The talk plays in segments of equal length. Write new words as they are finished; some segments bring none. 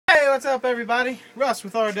what's up everybody? Russ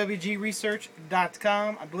with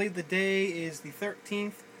Rwgresearch.com. I believe the day is the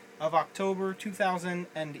 13th of October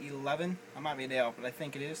 2011. I might be a day off, but I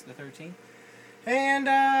think it is the 13th. And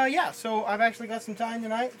yeah, so I've actually got some time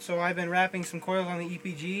tonight. So I've been wrapping some coils on the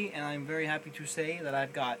EPG, and I'm very happy to say that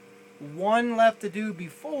I've got one left to do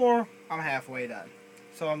before I'm halfway done.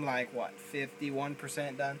 So I'm like, what,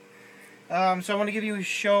 51% done? So I want to give you a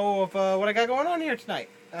show of what I got going on here tonight.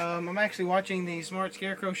 I'm actually watching the Smart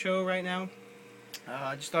Scarecrow show right now.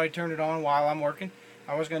 I just thought I'd turn it on while I'm working.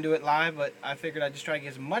 I was going to do it live, but I figured I'd just try to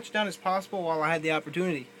get as much done as possible while I had the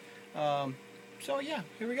opportunity. So yeah,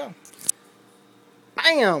 here we go.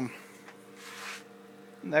 Bam!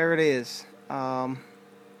 There it is. Yeah,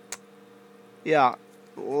 a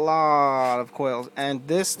lot of coils. And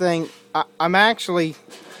this thing, I'm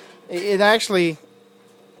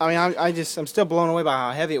still blown away by how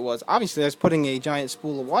heavy it was. Obviously, I was putting a giant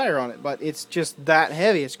spool of wire on it, but it's just that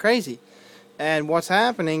heavy. It's crazy. And what's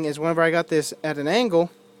happening is whenever I got this at an angle,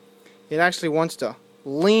 it actually wants to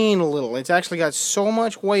lean a little. It's actually got so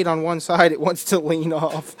much weight on one side, it wants to lean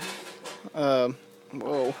off.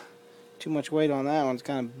 Whoa. Too much weight on that one. It's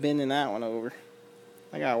kind of bending that one over.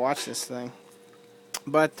 I gotta watch this thing.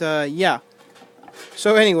 But, yeah.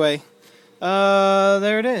 So anyway,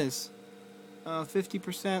 there it is.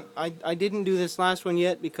 50%. I didn't do this last one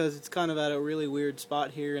yet because it's kind of at a really weird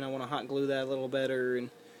spot here, and I want to hot glue that a little better. And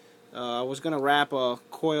I was going to wrap a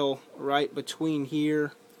coil right between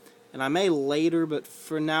here, and I may later, but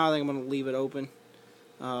for now I think I'm going to leave it open.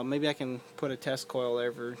 Maybe I can put a test coil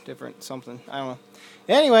there for different something. I don't know.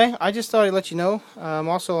 Anyway, I just thought I'd let you know.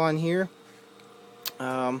 Also on here,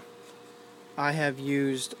 I have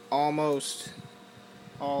used almost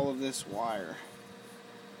all of this wire.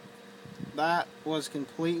 That was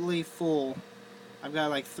completely full. I've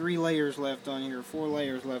got like 3 layers left on here, 4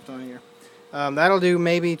 layers left on here. That'll do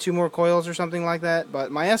maybe 2 more coils or something like that, but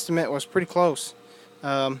my estimate was pretty close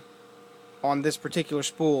on this particular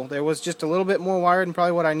spool. There was just a little bit more wire than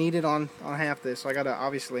probably what I needed on half this, so I gotta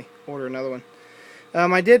obviously order another one.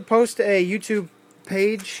 I did post a YouTube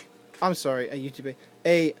page, a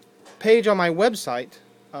page on my website.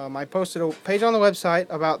 I posted a page on the website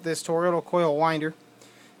about this Toyota coil winder.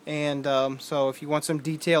 And so if you want some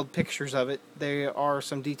detailed pictures of it, there are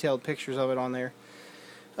some detailed pictures of it on there.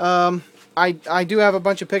 I do have a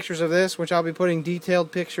bunch of pictures of this, which I'll be putting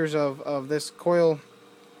detailed pictures of this coil,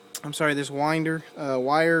 this winder,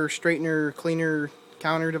 wire straightener, cleaner,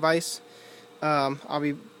 counter device. I'll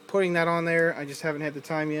be putting that on there. I just haven't had the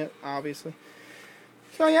time yet, obviously.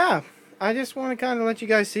 So yeah, I just want to kind of let you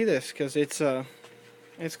guys see this, because it's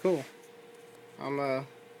cool.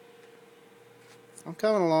 I'm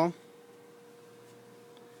coming along.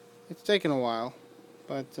 It's taken a while,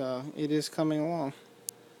 but it is coming along.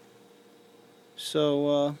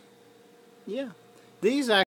 So, yeah. These actually